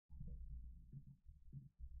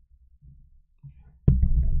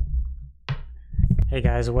Hey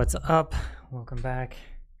guys, what's up? Welcome back.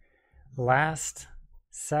 Last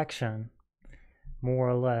section, more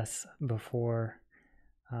or less, before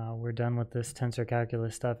we're done with this tensor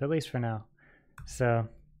calculus stuff, at least for now. So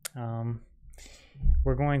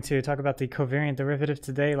we're going to talk about the covariant derivative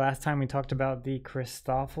today. Last time we talked about the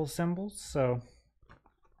Christoffel symbols. So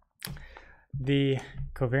the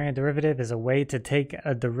covariant derivative is a way to take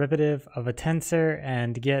a derivative of a tensor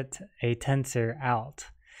and get a tensor out.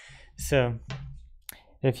 So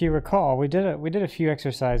if you recall, we did a few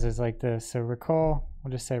exercises like this. So recall,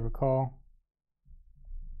 we'll just say recall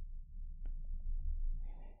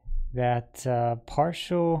that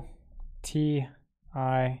partial ti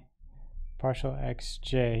partial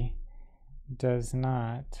xj does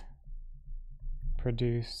not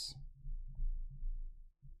produce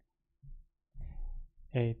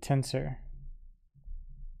a tensor.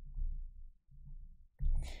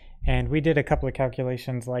 And we did a couple of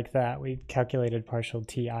calculations like that. We calculated partial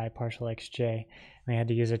ti, partial xj. We had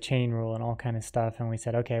to use a chain rule and all kind of stuff. And we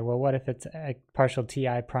said, okay, well, what if it's a partial ti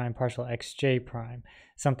prime, partial xj prime,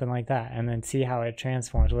 something like that, and then see how it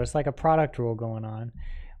transforms. Well, it's like a product rule going on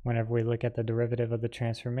whenever we look at the derivative of the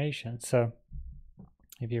transformation. So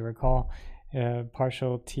if you recall,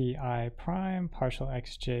 partial ti prime, partial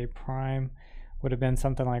xj prime would have been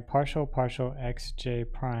something like partial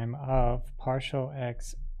xj prime of partial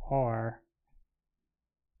x r,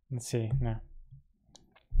 let's see, no,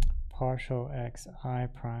 partial xi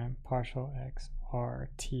prime, partial x r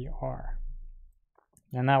tr.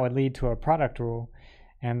 And that would lead to a product rule,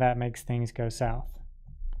 and that makes things go south.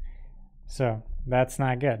 So that's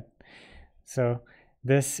not good. So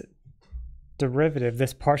this derivative,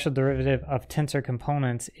 this partial derivative of tensor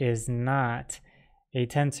components is not a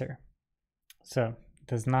tensor. So it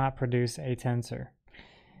does not produce a tensor.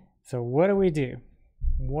 So what do we do?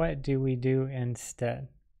 What do we do instead?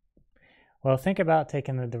 Well, think about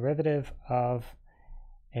taking the derivative of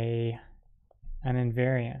an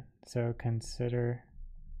invariant. So consider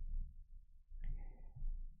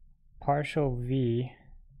partial v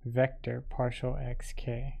vector partial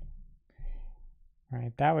xk.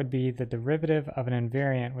 Right, that would be the derivative of an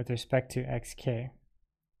invariant with respect to xk.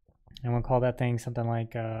 And we'll call that thing something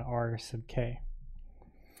like r sub k.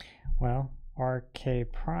 Well,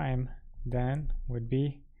 rk prime then would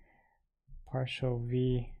be partial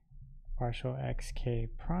v partial xk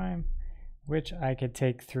prime, which I could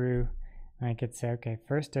take through, and I could say, okay,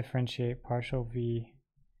 first differentiate partial v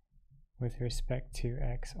with respect to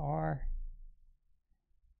xr,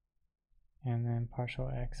 and then partial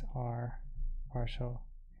xr partial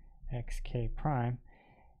xk prime,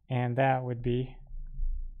 and that would be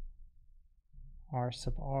r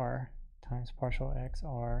sub r times partial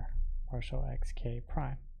xr partial xk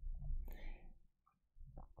prime.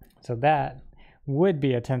 So that would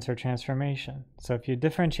be a tensor transformation. So if you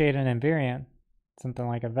differentiate an invariant, something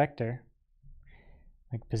like a vector,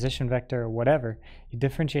 like position vector or whatever, you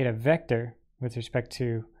differentiate a vector with respect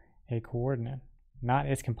to a coordinate, not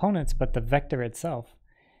its components, but the vector itself,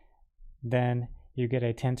 then you get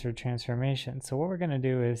a tensor transformation. So what we're going to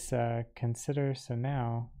do is consider, so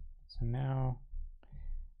now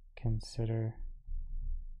consider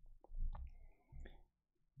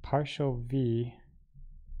partial v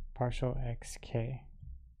partial xk.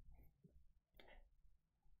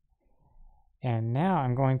 And now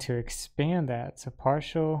I'm going to expand that. So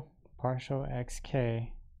partial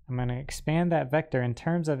xk, I'm going to expand that vector in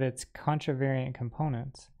terms of its contravariant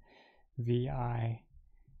components, vi,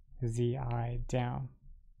 zi down.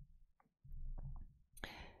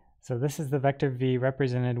 So this is the vector v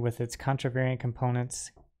represented with its contravariant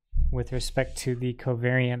components with respect to the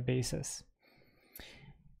covariant basis.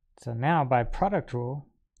 So now by product rule,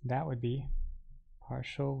 that would be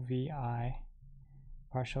partial vi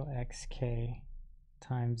partial xk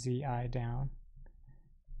times zi down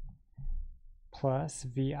plus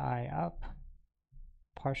vi up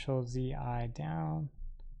partial zi down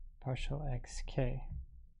partial xk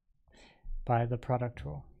by the product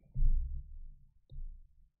rule.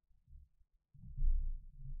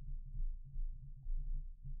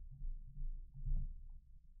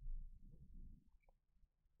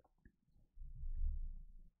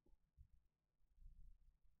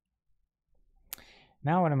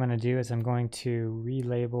 Now what I'm going to do is I'm going to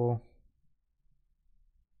relabel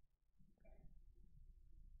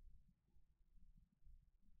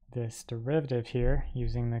this derivative here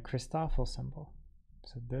using the Christoffel symbol.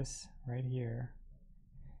 So this right here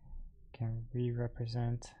can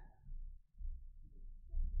re-represent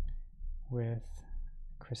with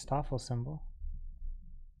Christoffel symbol.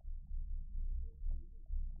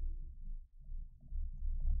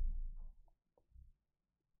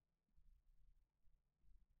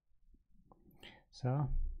 So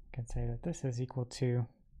I can say that this is equal to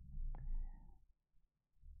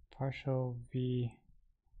partial vi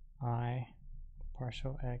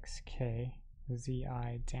partial xk zi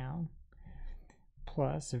down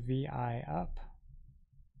plus vi up.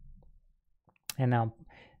 And now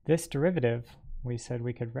this derivative we said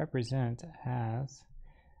we could represent as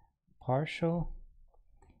partial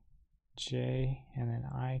j and then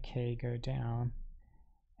ik go down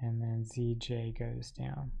and then zj goes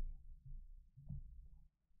down.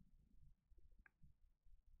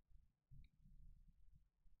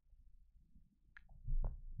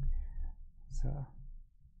 So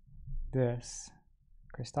this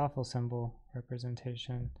Christoffel symbol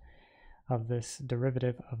representation of this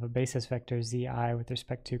derivative of a basis vector zi with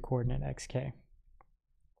respect to coordinate xk.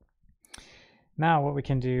 Now what we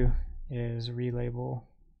can do is relabel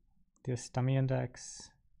this dummy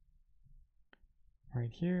index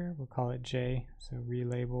right here. We'll call it j, so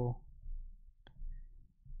relabel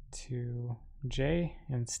to j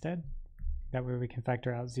instead. That way we can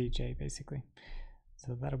factor out zj basically.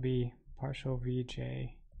 So that'll be partial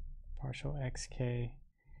vj partial xk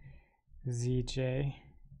zj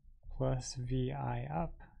plus vi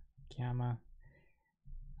up gamma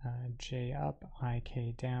j up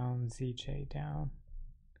ik down zj down.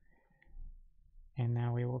 And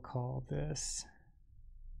now we will call this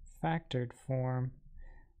factored form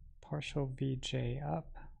partial vj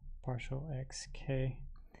up partial xk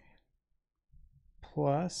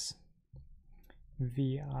plus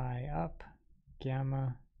vi up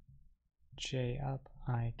gamma j up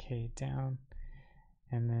ik down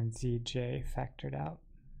and then zj factored out,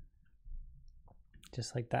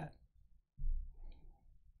 just like that.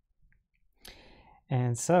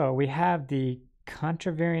 And so we have the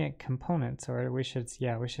contravariant components, or we should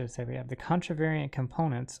say we have the contravariant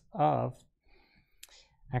components of,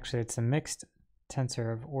 actually it's a mixed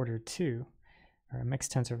tensor of order 2, or a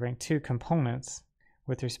mixed tensor of rank 2 components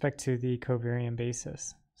with respect to the covariant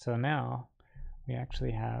basis. So now we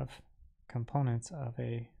actually have components of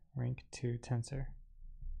a rank 2 tensor.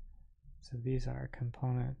 So these are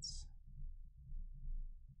components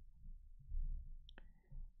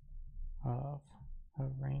of a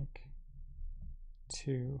rank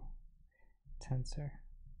 2 tensor.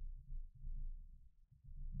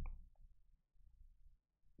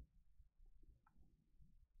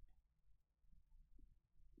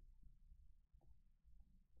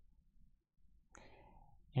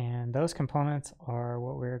 And those components are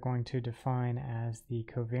what we're going to define as the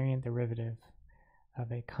covariant derivative of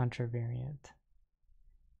a contravariant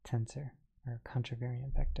tensor, or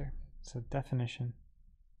contravariant vector. So definition: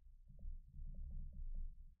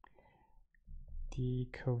 the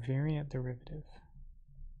covariant derivative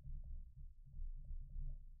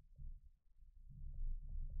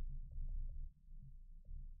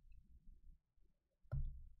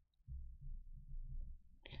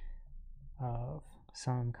of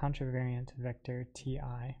some contravariant vector Ti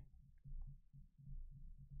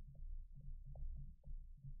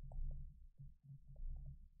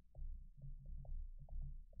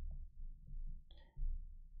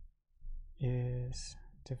is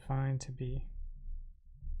defined to be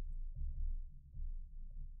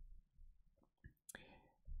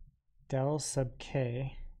del sub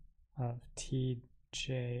k of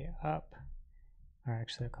Tj up, or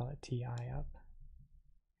actually I'll call it Ti up,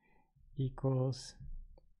 equals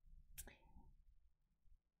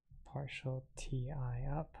partial Ti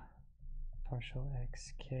up partial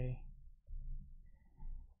xk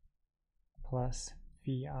plus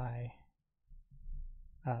vi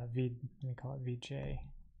let me call it vj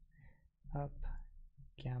up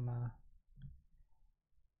gamma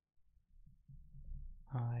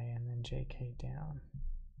I and then jk down.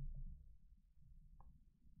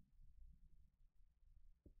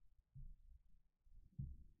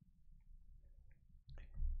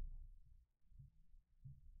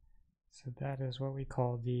 So that is what we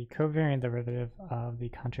call the covariant derivative of the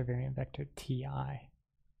contravariant vector Ti.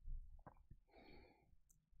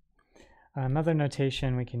 Another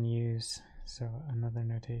notation we can use, so another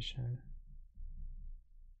notation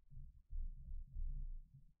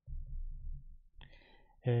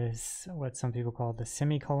is what some people call the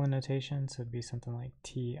semicolon notation. So it'd be something like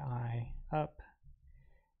Ti up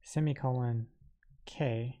semicolon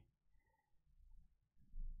k.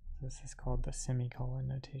 This is called the semicolon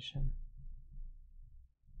notation.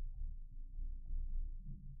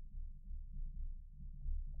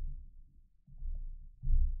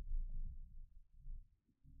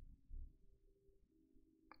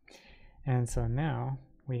 And so now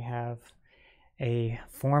we have a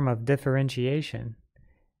form of differentiation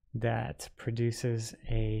that produces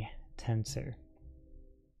a tensor.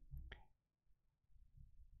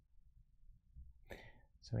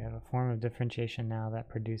 So we have a form of differentiation now that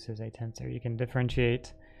produces a tensor. You can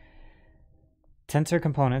differentiate tensor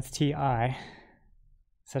components ti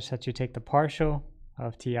such that you take the partial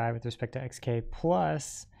of ti with respect to xk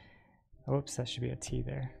plus, oops, that should be a t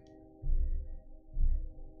there,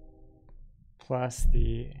 plus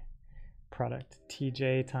the product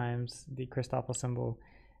tj times the Christoffel symbol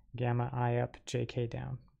gamma I up jk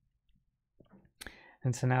down.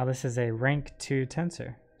 And so now this is a rank 2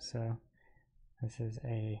 tensor. So this is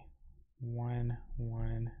a 1,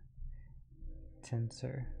 1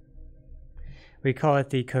 tensor. We call it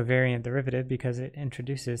the covariant derivative because it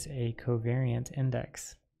introduces a covariant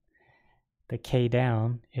index. The k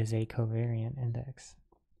down is a covariant index.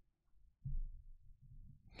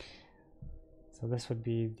 So this would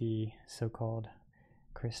be the so-called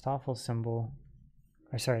Christoffel symbol,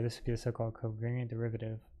 or sorry, this would be the so-called covariant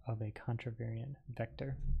derivative of a contravariant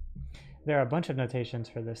vector. There are a bunch of notations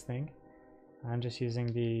for this thing. I'm just using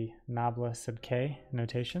the nabla sub k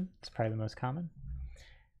notation. It's probably the most common.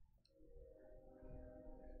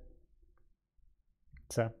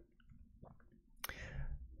 So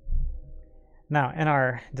now in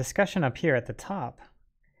our discussion up here at the top,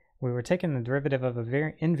 we were taking the derivative of a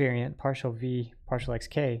invariant partial v partial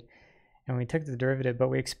xk, and we took the derivative, but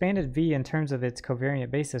we expanded v in terms of its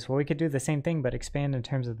covariant basis. Well, we could do the same thing, but expand in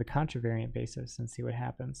terms of the contravariant basis and see what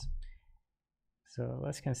happens. So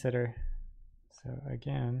let's consider, so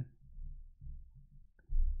again,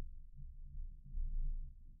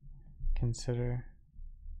 consider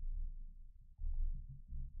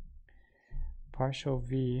partial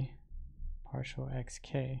v partial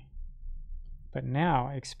xk, but now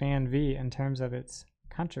expand v in terms of its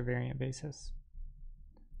contravariant basis.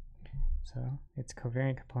 So its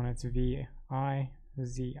covariant components vi,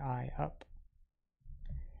 zi up,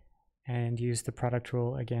 and use the product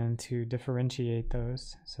rule again to differentiate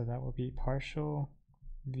those. So that will be partial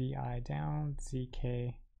vi down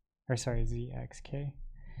zk, or sorry, zxk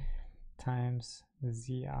times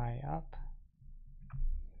zi up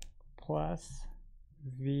plus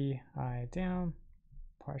vi down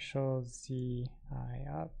partial zi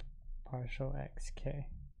up partial xk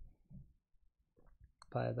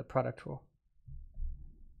by the product rule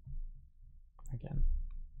again.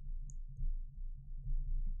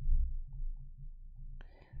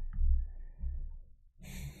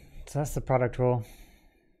 So that's the product rule.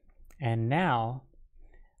 And now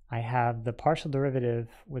I have the partial derivative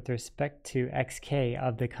with respect to xk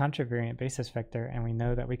of the contravariant basis vector, and we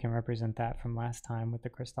know that we can represent that from last time with the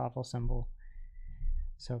Christoffel symbol.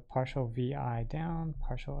 So partial vi down,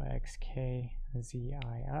 partial xk zi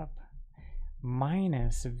up,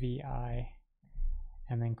 minus vi,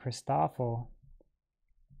 and then Christoffel,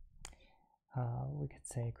 we could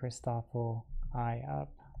say Christoffel I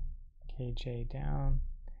up, kj down,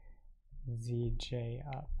 zj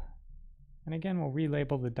up. And again, we'll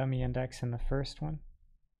relabel the dummy index in the first one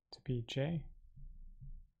to be j,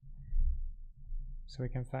 so we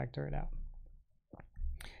can factor it out.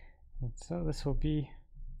 And so this will be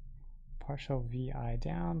partial vi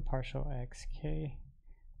down, partial xk,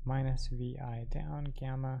 minus vi down,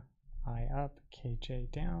 gamma I up,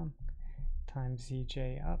 kj down, times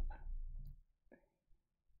zj up.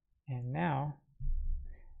 And now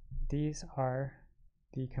these are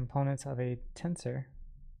the components of a tensor.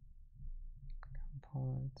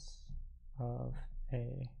 Components of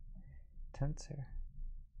a tensor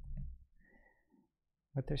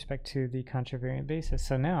with respect to the contravariant basis.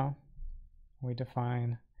 So now we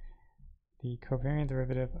define the covariant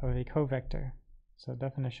derivative of a covector. So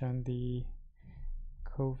definition, the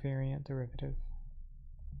covariant derivative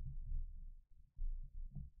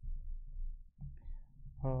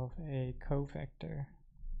of a covector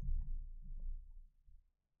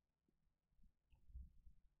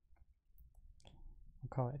we'll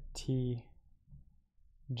call it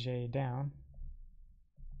tj down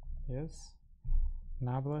is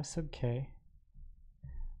nabla sub k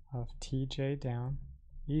of tj down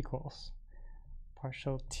equals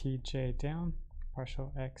partial tj down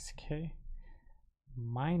partial xk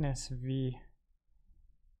minus v,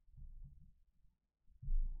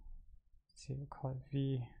 let's see, we'll call it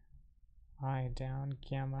v I down,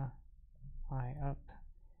 gamma I up,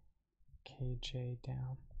 kj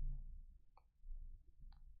down.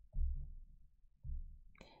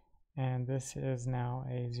 And this is now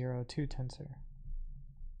a 0,2 tensor,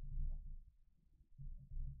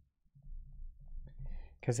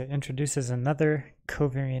 because it introduces another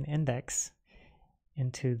covariant index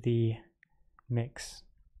into the mix.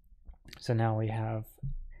 So now we have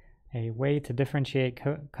a way to differentiate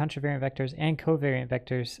contravariant vectors and covariant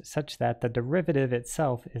vectors such that the derivative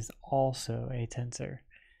itself is also a tensor.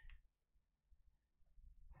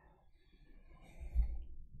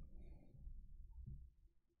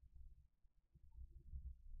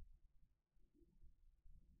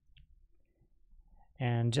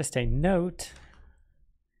 And just a note,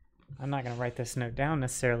 I'm not going to write this note down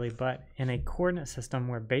necessarily, but in a coordinate system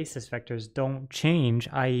where basis vectors don't change,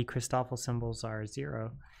 i.e. Christoffel symbols are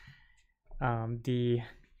 0, the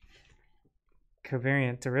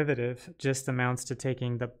covariant derivative just amounts to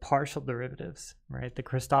taking the partial derivatives, right? The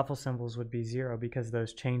Christoffel symbols would be 0 because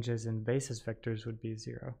those changes in basis vectors would be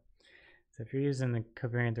 0. So if you're using the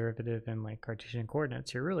covariant derivative in like Cartesian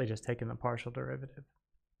coordinates, you're really just taking the partial derivative.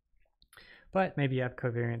 But maybe you have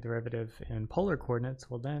covariant derivative in polar coordinates,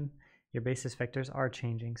 well then your basis vectors are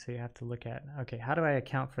changing, so you have to look at, okay, how do I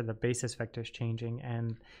account for the basis vectors changing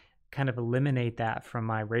and kind of eliminate that from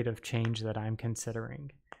my rate of change that I'm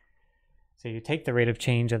considering. So you take the rate of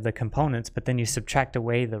change of the components, but then you subtract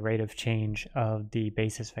away the rate of change of the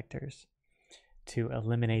basis vectors to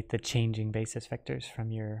eliminate the changing basis vectors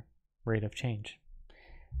from your rate of change.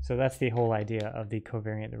 So that's the whole idea of the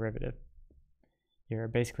covariant derivative. You're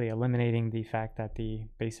basically eliminating the fact that the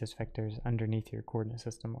basis vectors underneath your coordinate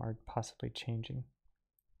system are possibly changing.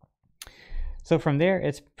 So from there,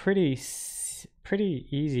 it's pretty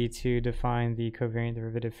easy to define the covariant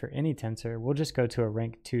derivative for any tensor. We'll just go to a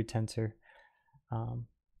rank 2 tensor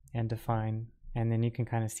and define, and then you can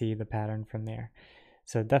kind of see the pattern from there.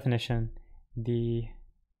 So definition, the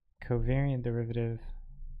covariant derivative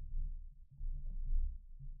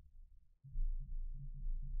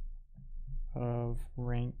of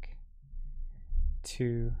rank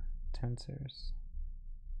 2 tensors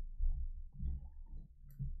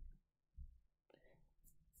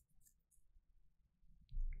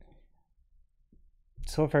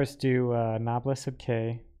so we'll first do nabla sub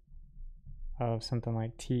k of something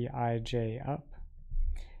like tij up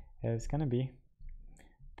is going to be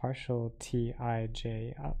partial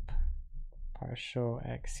tij up partial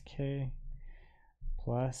xk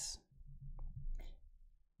plus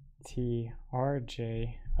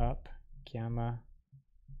trj up gamma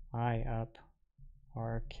I up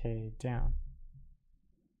rk down.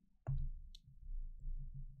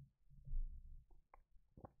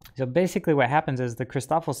 So basically what happens is the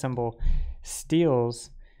Christoffel symbol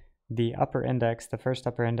steals the upper index, the first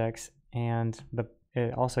upper index, and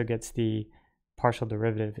it also gets the partial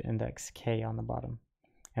derivative index k on the bottom.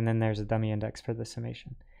 And then there's a dummy index for the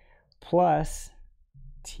summation. Plus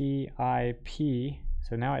tip,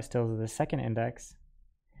 so now it steals the second index.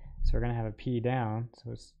 So we're going to have a p down, so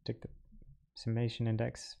let's stick the summation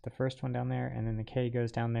index, the first one down there, and then the k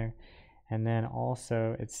goes down there. And then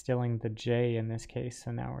also it's stealing the j in this case,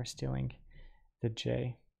 so now we're stealing the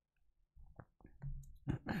j.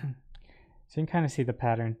 So you can kind of see the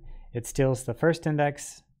pattern. It steals the first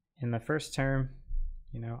index in the first term.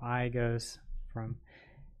 You know, I goes from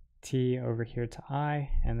t over here to I,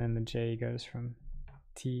 and then the j goes from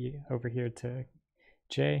t over here to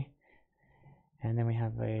j. And then we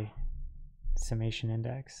have a summation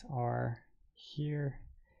index r here,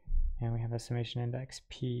 and we have a summation index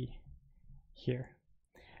p here.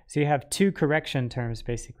 So you have two correction terms,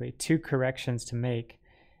 basically, two corrections to make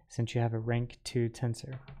since you have a rank 2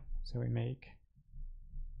 tensor. So we make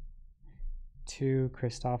two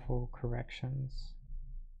Christoffel corrections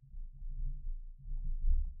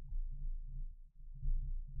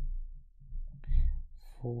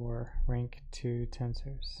for rank 2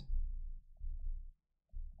 tensors.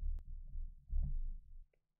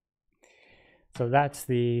 So that's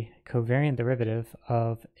the covariant derivative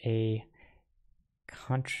of a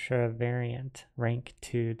contravariant rank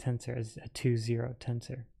 2 tensor, as a 2-0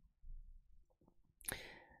 tensor.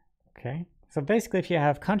 Okay, so basically if you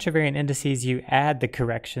have contravariant indices, you add the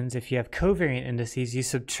corrections. If you have covariant indices, you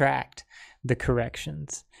subtract the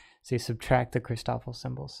corrections. So you subtract the Christoffel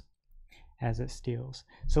symbols as it steals.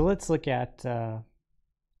 So let's look at a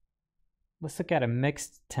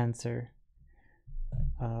mixed tensor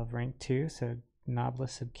of rank 2. So nabla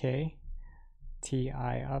sub k, ti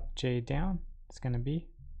up, j down. It's going to be,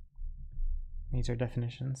 these are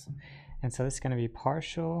definitions. And so it's going to be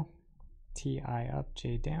partial ti up,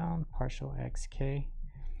 j down, partial xk.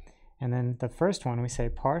 And then the first one, we say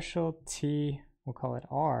partial t, we'll call it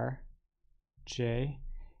r, j,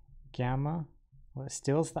 gamma, well, it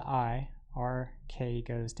steals the I, rk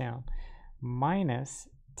goes down, minus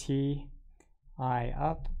ti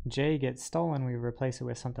up, j gets stolen, we replace it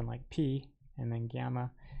with something like p, and then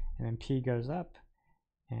gamma, and then p goes up,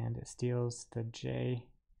 and it steals the j,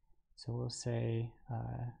 so we'll say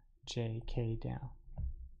jk down.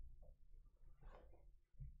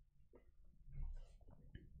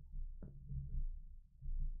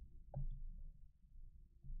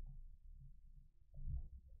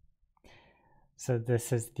 So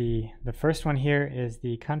this is the first one here is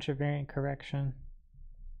the contravariant correction.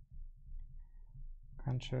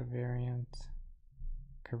 Contravariant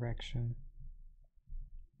correction.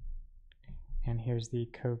 And here's the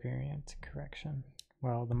covariant correction.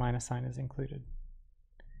 Well, the minus sign is included.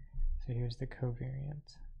 So here's the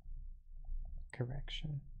covariant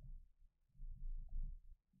correction.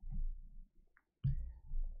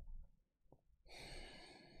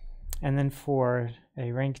 And then for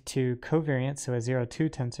a rank 2 covariant, so a 0,2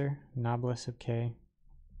 tensor, noblesse of k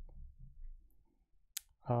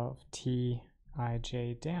of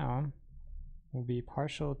tij down will be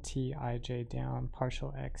partial tij down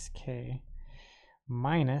partial xk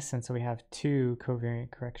minus, and so we have 2 covariant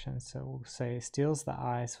corrections. So we'll say steals the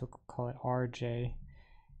I, so we'll call it rj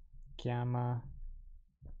gamma,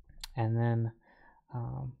 and then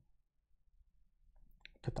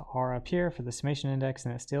put the r up here for the summation index,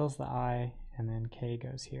 and it steals the I, and then k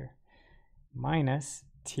goes here, minus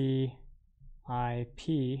t I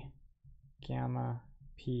p gamma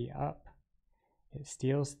p up. It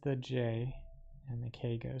steals the j, and the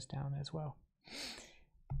k goes down as well.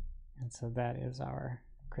 And so that is our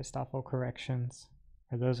Christoffel corrections,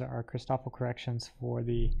 or those are our Christoffel corrections for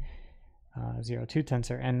the 0,2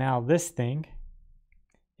 tensor. And now this thing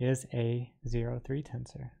is a 0,3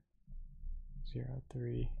 tensor.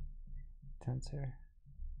 0,3 tensor.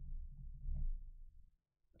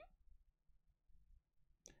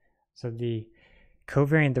 So the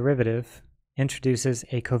covariant derivative introduces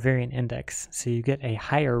a covariant index, so you get a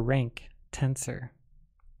higher rank tensor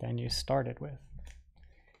than you started with.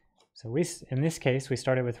 So in this case, we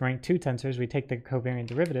started with rank 2 tensors. We take the covariant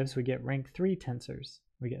derivatives, we get rank 3 tensors.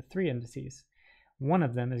 We get 3 indices. One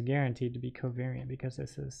of them is guaranteed to be covariant because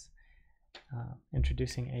this is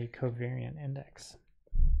introducing a covariant index.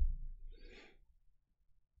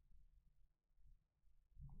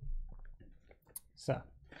 So,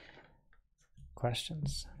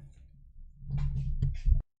 questions?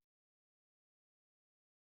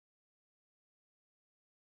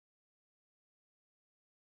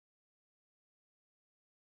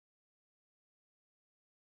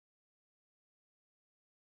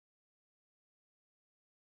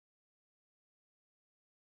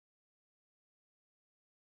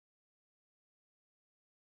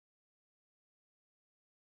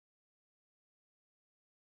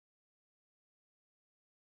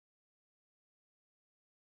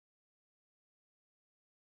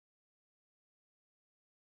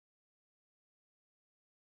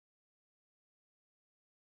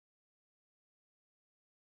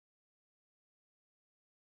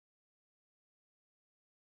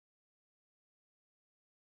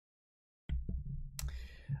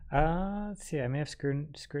 Let's see, I may have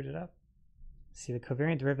screwed it up. Let's see, the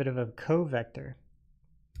covariant derivative of covector.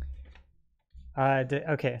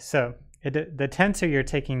 Okay, so the tensor you're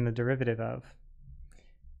taking the derivative of,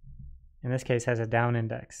 in this case, has a down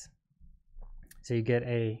index. So you get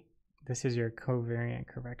this is your covariant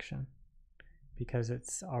correction because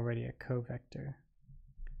it's already a covector.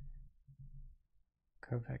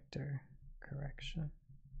 Covector correction.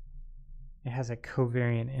 It has a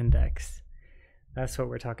covariant index. That's what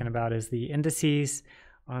we're talking about, is the indices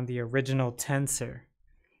on the original tensor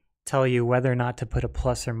tell you whether or not to put a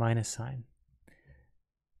plus or minus sign.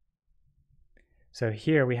 So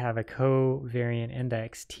here we have a covariant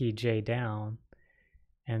index tj down,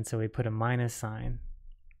 and so we put a minus sign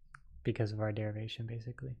because of our derivation,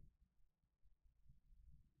 basically.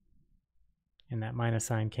 And that minus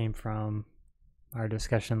sign came from our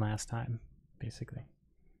discussion last time, basically.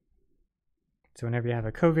 So whenever you have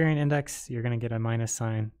a covariant index, you're going to get a minus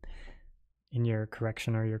sign in your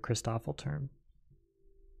correction or your Christoffel term.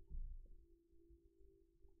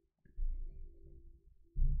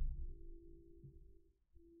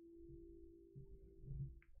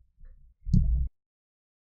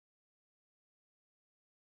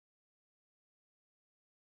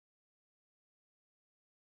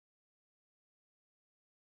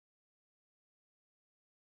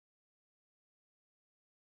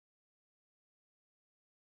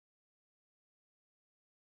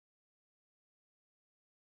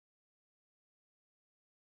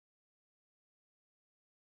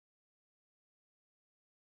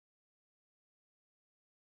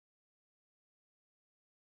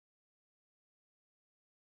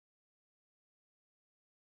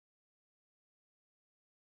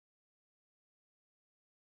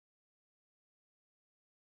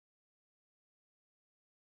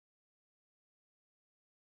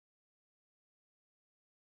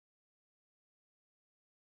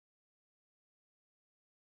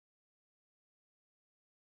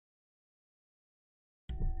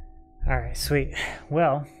 All right, sweet.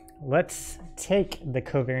 Well, let's take the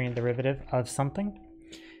covariant derivative of something,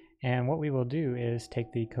 and what we will do is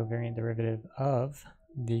take the covariant derivative of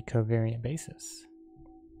the covariant basis.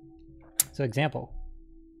 So example.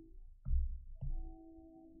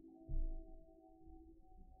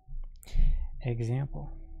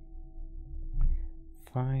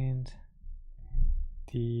 Find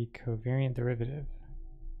the covariant derivative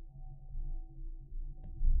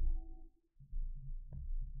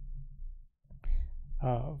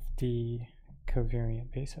of the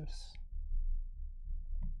covariant basis.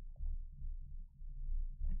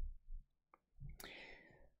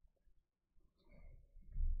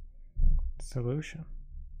 Solution.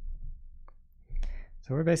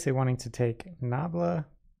 So we're basically wanting to take nabla,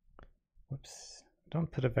 whoops,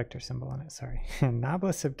 don't put a vector symbol on it, sorry.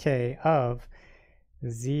 Nabla sub k of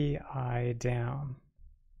zi down.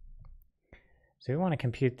 So we want to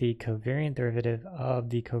compute the covariant derivative of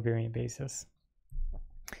the covariant basis.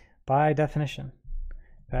 By definition,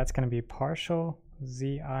 that's going to be partial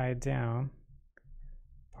zi down,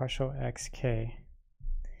 partial xk.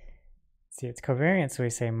 See, it's covariant, so we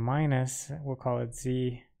say minus, we'll call it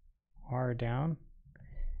z r down.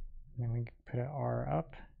 And then we put an r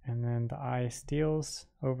up, and then the I steals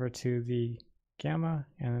over to the gamma,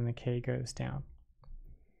 and then the k goes down.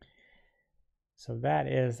 So that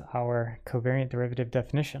is our covariant derivative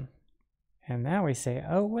definition. And now we say,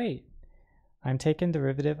 oh wait, I'm taking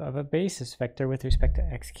derivative of a basis vector with respect to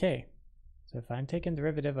xk. So if I'm taking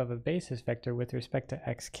derivative of a basis vector with respect to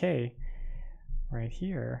xk, right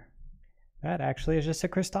here, that actually is just a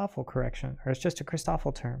Christoffel correction, or it's just a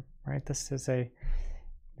Christoffel term, right? This is a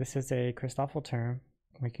Christoffel term.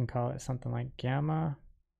 We can call it something like gamma.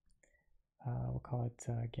 We'll call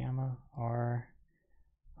it gamma r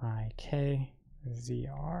I k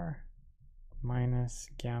zr minus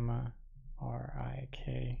gamma r I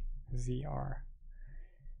k zr,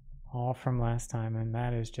 all from last time, and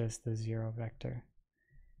that is just the zero vector.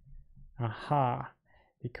 Aha!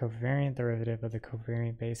 The covariant derivative of the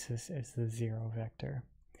covariant basis is the zero vector.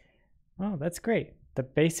 Oh, that's great. The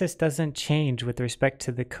basis doesn't change with respect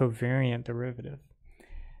to the covariant derivative.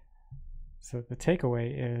 So the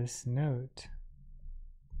takeaway is, note,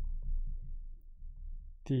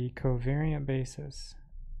 the covariant basis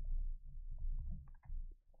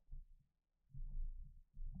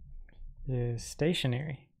is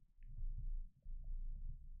stationary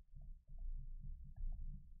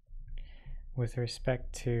with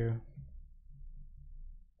respect to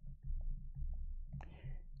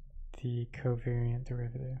the covariant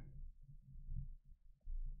derivative.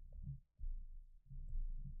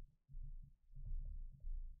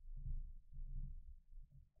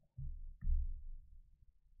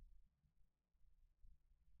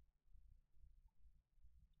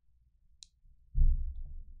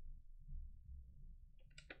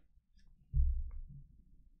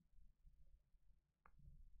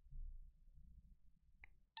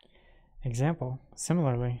 Example,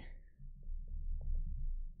 similarly,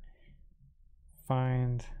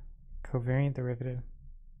 find covariant derivative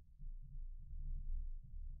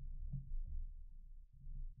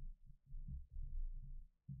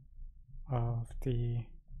of the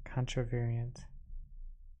contravariant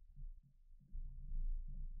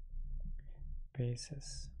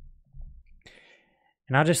basis.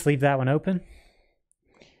 And I'll just leave that one open,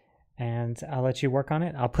 and I'll let you work on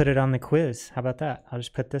it. I'll put it on the quiz. How about that? I'll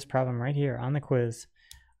just put this problem right here on the quiz.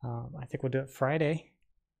 I think we'll do it Friday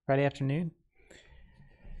afternoon.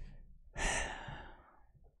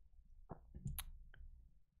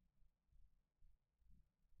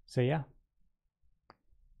 So yeah,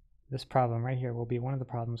 this problem right here will be one of the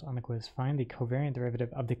problems on the quiz. Find the covariant derivative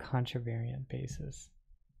of the contravariant basis.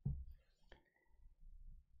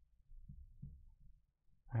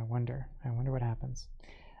 I wonder what happens.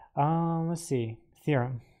 Let's see,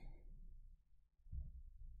 theorem.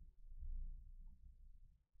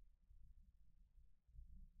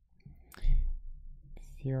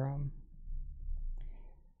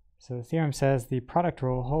 So the theorem says the product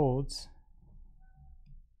rule holds.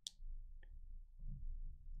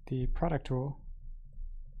 The product rule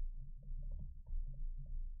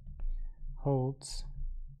holds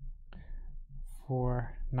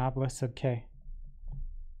for nabla sub k.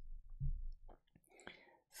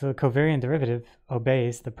 So the covariant derivative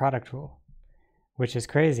obeys the product rule, which is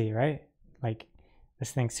crazy, right? Like,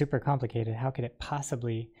 this thing's super complicated. How could it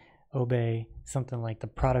possibly obey something like the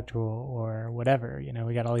product rule or whatever? You know,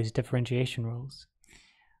 we got all these differentiation rules.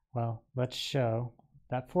 Well, let's show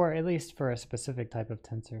that for, at least for a specific type of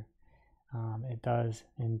tensor, it does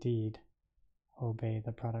indeed obey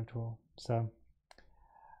the product rule. So,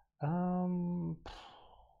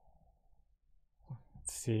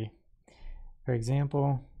 let's see. For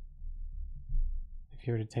example, if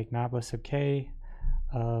you were to take nabla sub k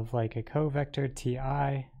of like a covector ti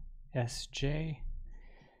sj,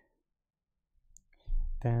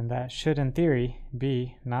 then that should in theory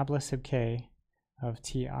be knob sub k of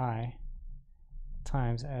ti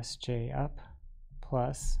times sj up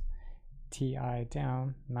plus ti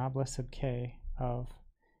down knob sub k of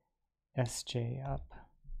sj up.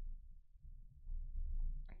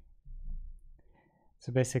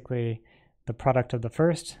 So basically the product of the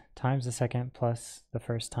first times the second plus the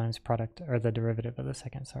first times product, or the derivative of the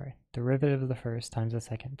second, sorry. Derivative of the first times the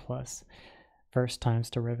second plus first times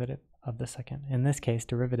derivative of the second. In this case,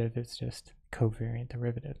 derivative is just covariant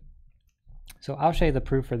derivative. So I'll show you the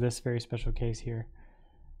proof for this very special case here.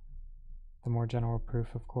 The more general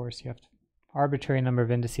proof, of course, you have to arbitrary number of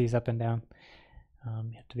indices up and down.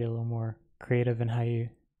 You have to be a little more creative in how you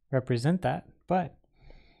represent that, but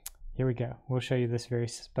here we go. We'll show you this very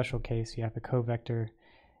special case. You have a covector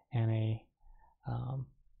and a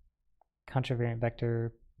contravariant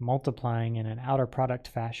vector multiplying in an outer product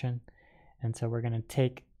fashion. And so we're going to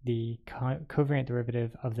take the covariant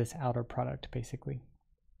derivative of this outer product, basically.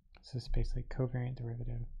 So it's basically covariant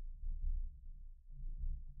derivative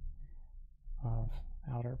of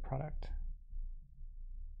outer product.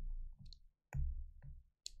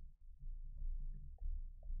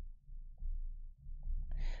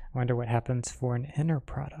 I wonder what happens for an inner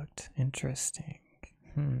product. Interesting.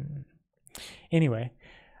 Anyway,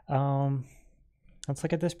 let's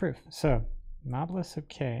look at this proof. So knob sub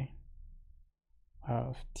k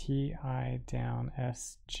of ti down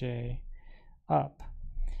sj up,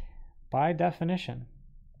 by definition,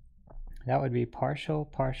 that would be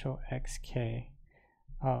partial xk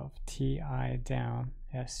of ti down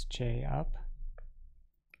sj up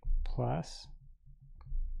plus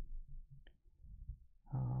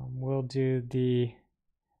we'll do the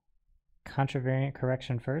contravariant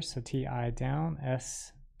correction first, so ti down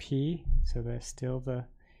sp, so there's still the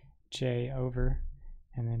j over,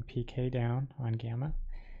 and then pk down on gamma,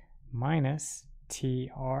 minus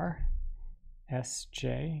tr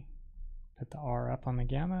sj, put the r up on the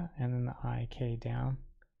gamma, and then the ik down.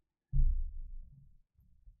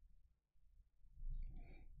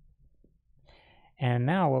 And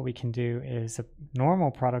now what we can do is a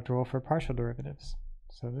normal product rule for partial derivatives.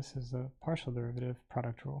 So this is a partial derivative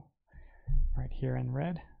product rule right here in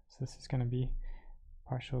red. So this is going to be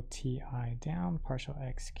partial ti down, partial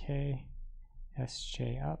xk,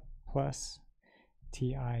 sj up, plus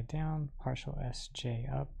ti down, partial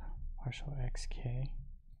sj up, partial xk,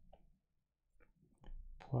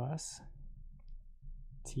 plus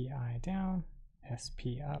ti down,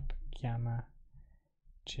 sp up, gamma,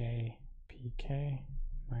 j pk,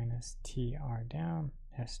 minus tr down,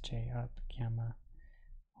 sj up, gamma,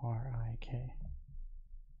 rik.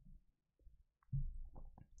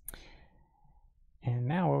 And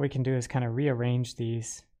now what we can do is kind of rearrange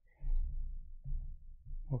these.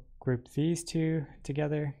 We'll group these two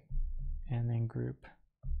together and then group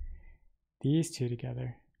these two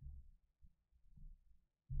together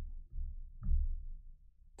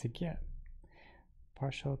to get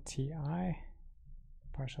partial ti,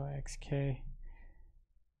 partial xk,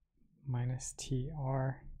 minus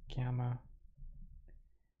tr, gamma,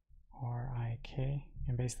 rik,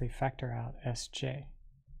 and basically factor out sj,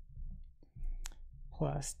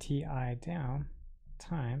 plus ti down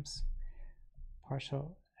times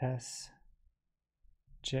partial sj,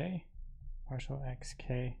 partial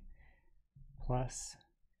xk, plus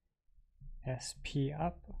sp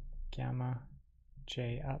up, gamma,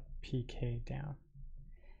 j up, pk down,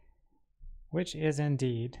 which is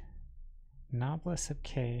indeed knob sub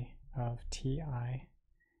k of ti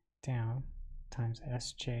down times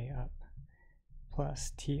sj up,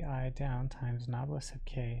 plus ti down times knob sub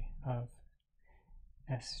k of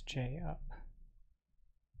sj up.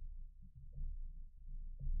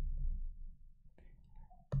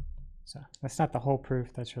 So that's not the whole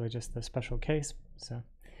proof, that's really just the special case. So,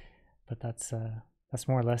 but that's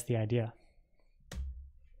more or less the idea.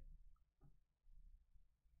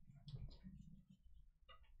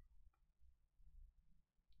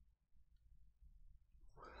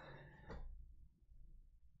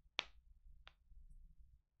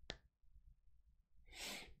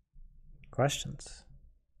 Questions?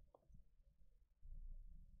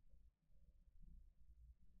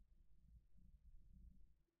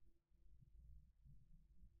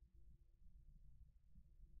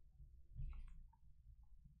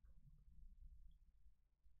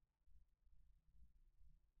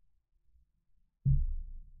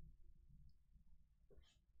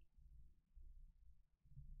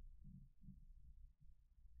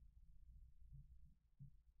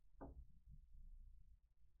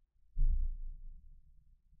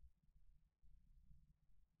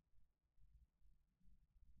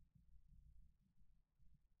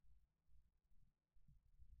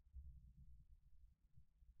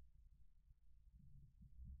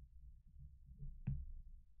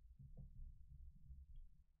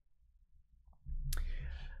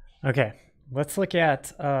 Okay, let's look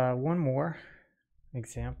at one more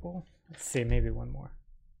example. Let's see, maybe one more.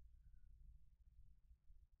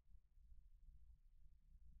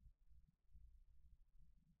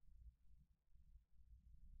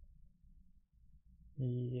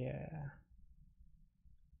 Yeah.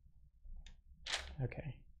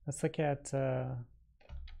 Okay, let's look at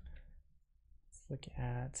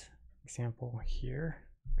example here.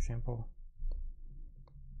 Example.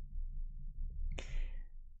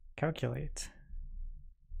 Calculate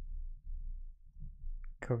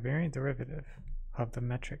covariant derivative of the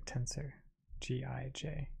metric tensor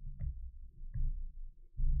Gij.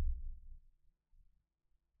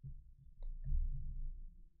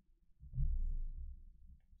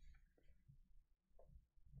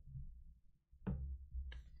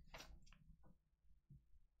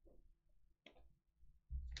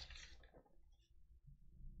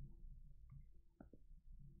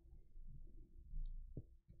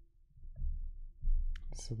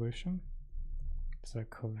 Solution. So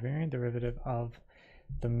covariant derivative of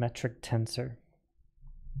the metric tensor.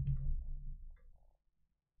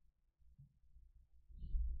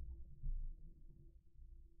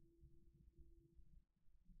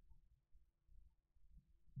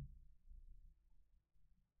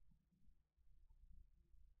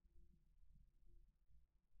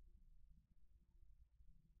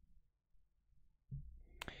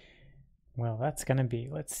 Well, that's going to be,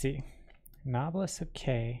 let's see, noblesse of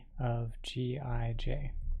k of Gij.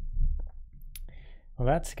 Well,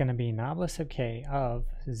 that's going to be noblesse of k of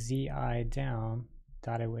zi down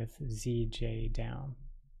dotted with zj down.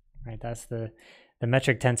 Right, that's the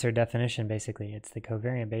metric tensor definition, basically. It's the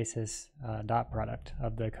covariant basis dot product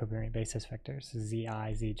of the covariant basis vectors, zi,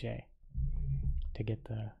 zj, to get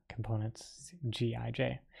the components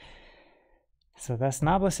gij. So that's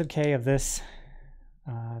noblesse of k of this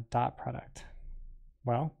dot product.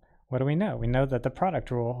 Well, what do we know? We know that the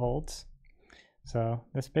product rule holds. So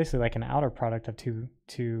that's basically like an outer product of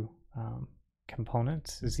two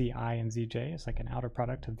components, zi and zj. It's like an outer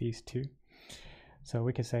product of these two. So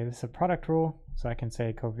we could say this is a product rule. So I can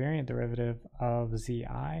say covariant derivative of zi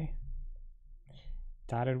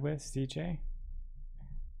dotted with zj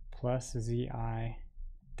plus zi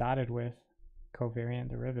dotted with covariant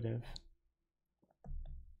derivative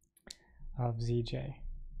of zj.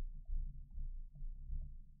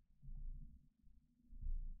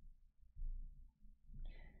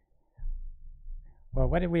 Well,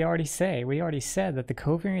 what did we already say? We already said that the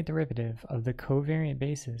covariant derivative of the covariant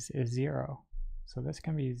basis is 0. So this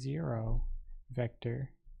can be 0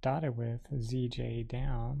 vector dotted with zj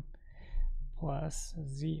down plus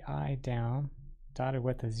zi down dotted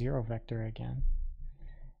with a 0 vector again.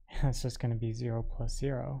 It's just going to be 0 plus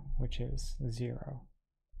 0, which is 0.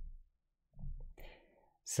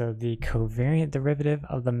 So the covariant derivative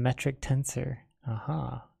of the metric tensor,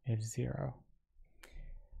 is 0.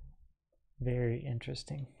 Very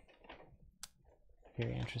interesting.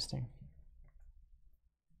 Very interesting.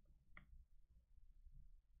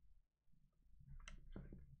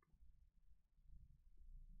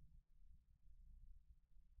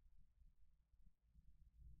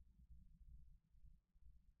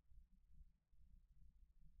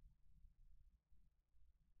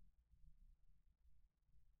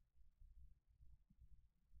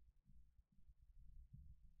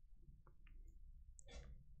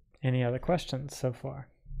 Any other questions so far?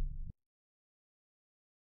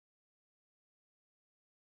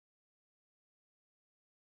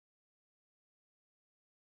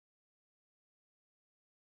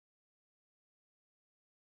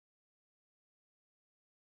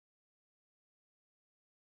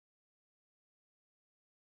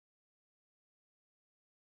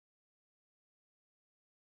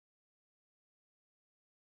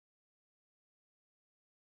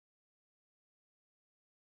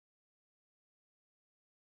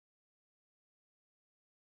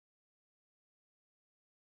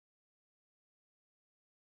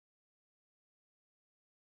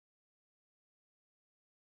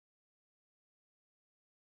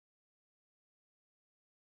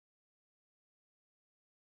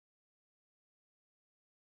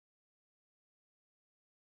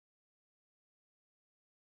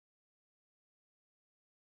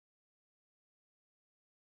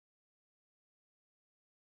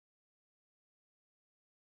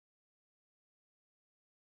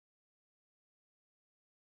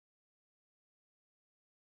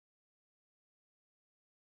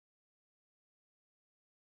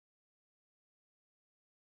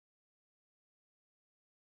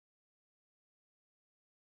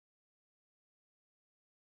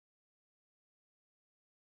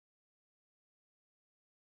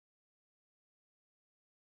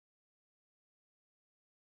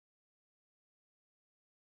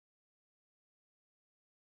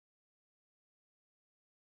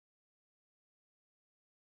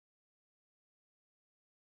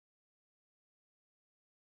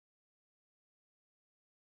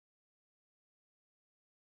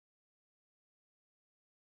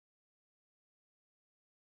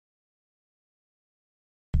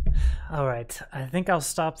 All right, I think I'll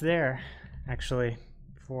stop there, actually,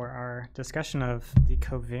 for our discussion of the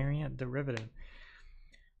covariant derivative.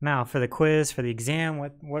 Now, for the quiz, for the exam,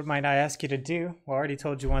 what might I ask you to do? Well, I already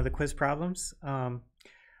told you one of the quiz problems.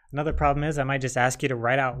 Another problem is I might just ask you to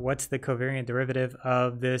write out what's the covariant derivative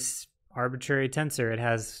of this arbitrary tensor. It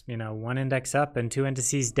has, one index up and two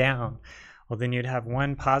indices down. Well, then you'd have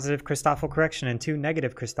one positive Christoffel correction and two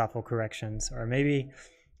negative Christoffel corrections, or maybe,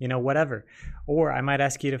 whatever. Or I might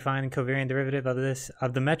ask you to find the covariant derivative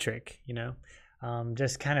of the metric,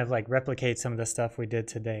 just kind of like replicate some of the stuff we did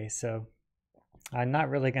today. So I'm not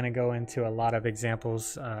really going to go into a lot of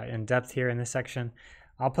examples in depth here in this section.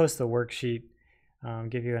 I'll post the worksheet,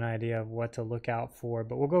 give you an idea of what to look out for,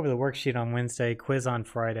 but we'll go over the worksheet on Wednesday, quiz on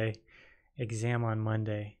Friday, exam on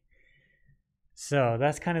Monday. So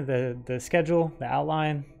that's kind of the schedule, the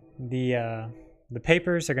outline. The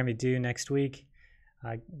papers are going to be due next week.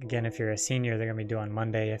 Again, if you're a senior, they're going to be due on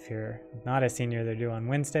Monday. If you're not a senior, they're due on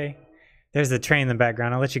Wednesday. There's the train in the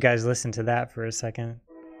background. I'll let you guys listen to that for a second.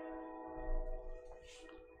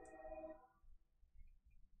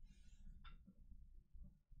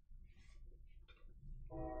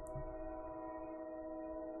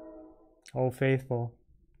 Old Faithful.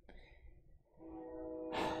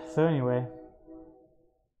 So anyway.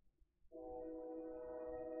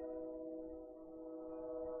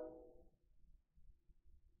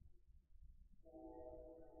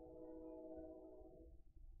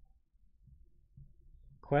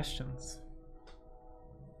 Questions?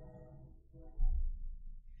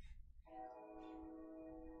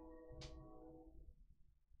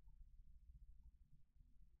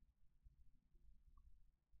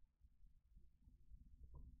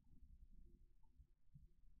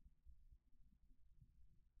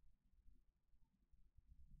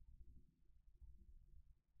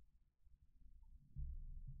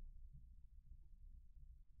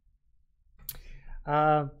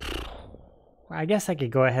 I guess I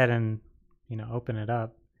could go ahead and, open it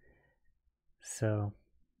up. So,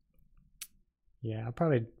 yeah, I'll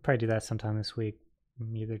probably do that sometime this week,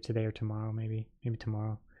 either today or tomorrow, maybe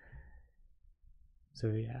tomorrow. So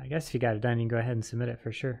yeah, I guess if you got it done, you can go ahead and submit it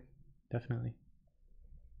for sure, definitely.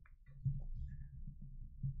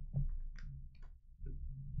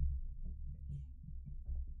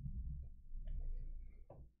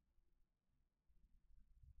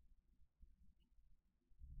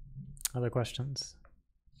 Other questions?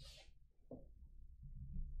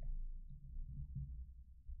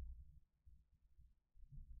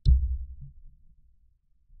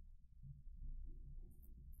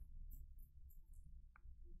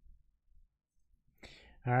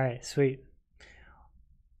 All right, sweet.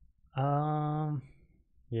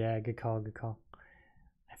 Yeah, good call.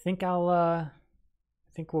 I think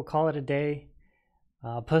we'll call it a day.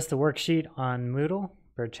 I'll post the worksheet on Moodle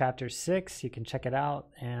for chapter 6. You can check it out,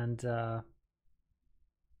 and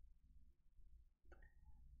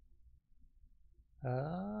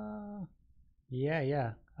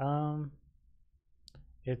yeah.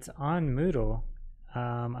 It's on Moodle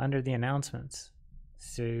under the announcements.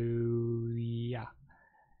 So yeah,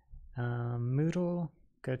 Moodle,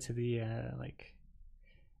 go to the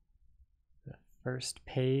the first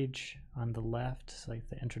page on the left, so like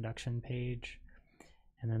the introduction page,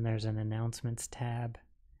 and then there's an announcements tab,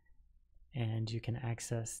 and you can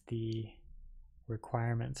access the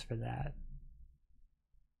requirements for that.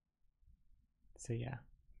 So yeah,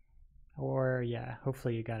 or yeah,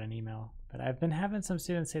 hopefully you got an email. But I've been having some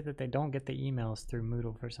students say that they don't get the emails through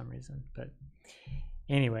Moodle for some reason. But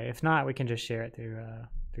anyway, if not, we can just share it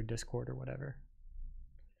through Discord or whatever.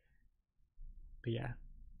 But yeah.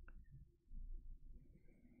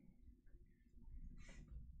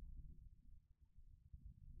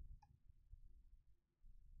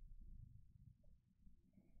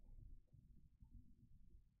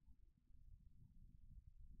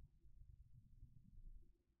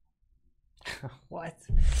 What?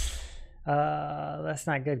 That's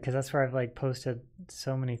not good because that's where I've like posted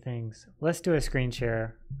so many things. Let's do a screen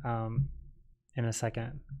share in a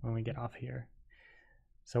second when we get off here.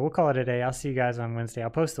 So we'll call it a day. I'll see you guys on Wednesday.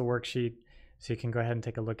 I'll post the worksheet so you can go ahead and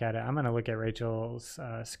take a look at it. I'm going to look at Rachel's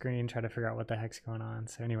screen, try to figure out what the heck's going on.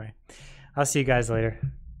 So anyway, I'll see you guys later.